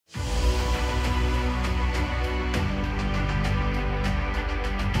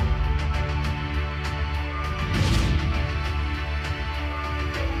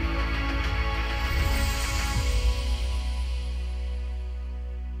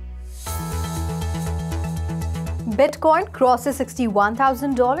Bitcoin crosses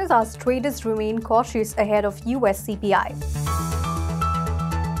 $61,000 as traders remain cautious ahead of US CPI.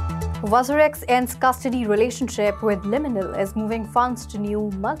 WazirX ends custody relationship with Liminal as moving funds to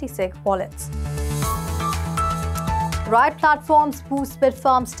new multi-sig wallets. Riot Platforms boosts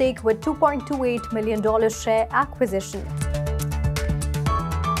Bitfarms stake with $2.28 million share acquisition.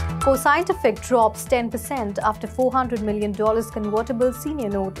 Scientific drops 10% after $400 million convertible senior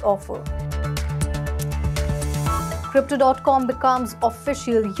note offer. Crypto.com becomes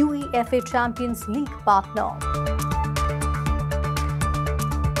official UEFA Champions League partner.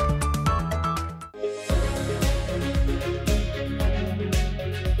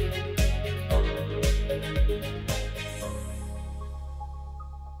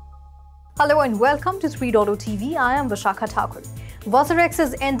 Hello and welcome to 3.0 TV. I am Vishakha Thakur. WazirX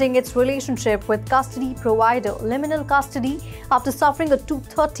is ending its relationship with custody provider Liminal Custody after suffering a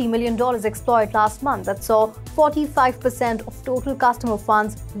 $230 million exploit last month that saw 45% of total customer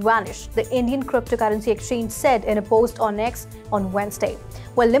funds vanish, the Indian cryptocurrency exchange said in a post on X on Wednesday.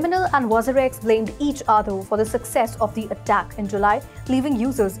 While Liminal and WazirX blamed each other for the success of the attack in July, leaving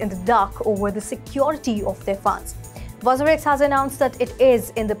users in the dark over the security of their funds. WazirX has announced that it is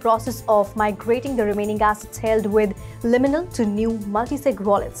in the process of migrating the remaining assets held with Liminal to new multi-sig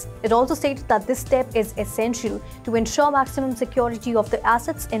wallets. It also stated that this step is essential to ensure maximum security of the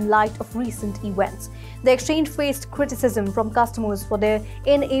assets in light of recent events. The exchange faced criticism from customers for their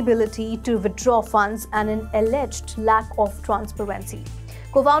inability to withdraw funds and an alleged lack of transparency.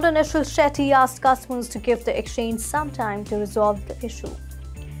 Co-founder Nishil Shetty asked customers to give the exchange some time to resolve the issue.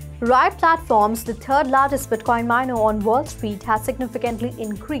 Riot Platforms, the third largest Bitcoin miner on Wall Street, has significantly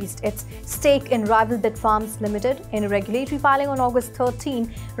increased its stake in rival Bitfarms Limited. In a regulatory filing on August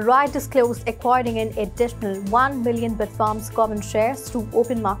 13, Riot disclosed acquiring an additional 1 million Bitfarms common shares through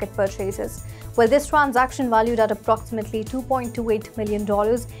open market purchases. While this transaction, valued at approximately $2.28 million,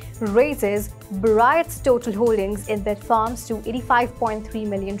 raises Riot's total holdings in Bitfarms to 85.3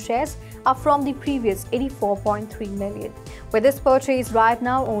 million shares, up from the previous 84.3 million. With this purchase, Riot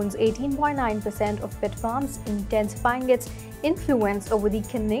now owns 18.9% of Bitfarms, intensifying its influence over the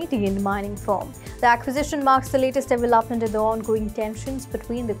Canadian mining firm. The acquisition marks the latest development in the ongoing tensions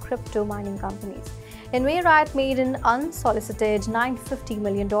between the crypto mining companies. In May, Riot made an unsolicited $950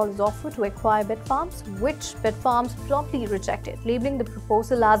 million offer to acquire Bitfarms, which Bitfarms promptly rejected, labeling the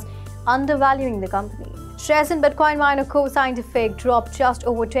proposal as undervaluing the company. Shares in Bitcoin miner Scientific dropped just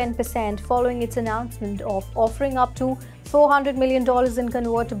over 10% following its announcement of offering up to $400 million in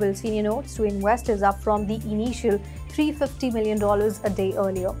convertible senior notes to investors, up from the initial $350 million a day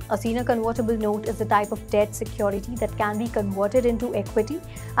earlier. A senior convertible note is a type of debt security that can be converted into equity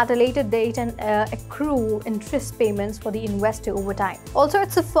at a later date and accrue interest payments for the investor over time. Also,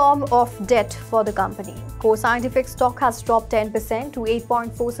 it's a form of debt for the company. Scientific stock has dropped 10% to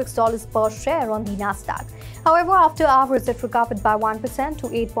 $8.46 per share on the Nasdaq. However, after hours, it recovered by 1% to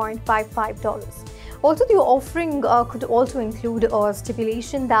 $8.55. Also, the offering could also include a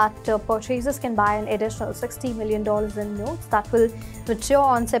stipulation that purchasers can buy an additional $60 million in notes that will mature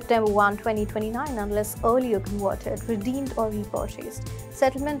on September 1, 2029 unless earlier converted, redeemed or repurchased.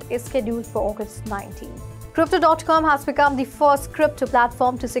 Settlement is scheduled for August 19. Crypto.com has become the first crypto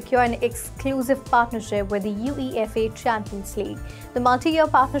platform to secure an exclusive partnership with the UEFA Champions League. The multi-year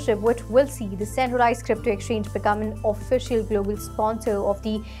partnership, which will see the centralized crypto exchange become an official global sponsor of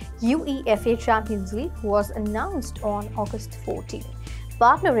the UEFA Champions League, was announced on August 14.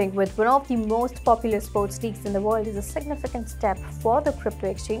 Partnering with one of the most popular sports leagues in the world is a significant step for the crypto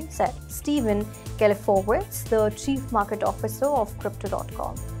exchange, said Steven Gelifowitz, the Chief Market Officer of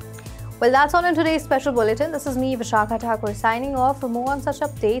Crypto.com. Well, that's all in today's special bulletin. This is me, Vishakha Thakur, signing off. For more on such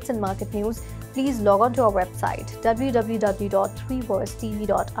updates and market news, please log on to our website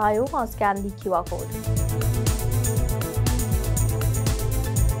www.3versetv.io or scan the QR code.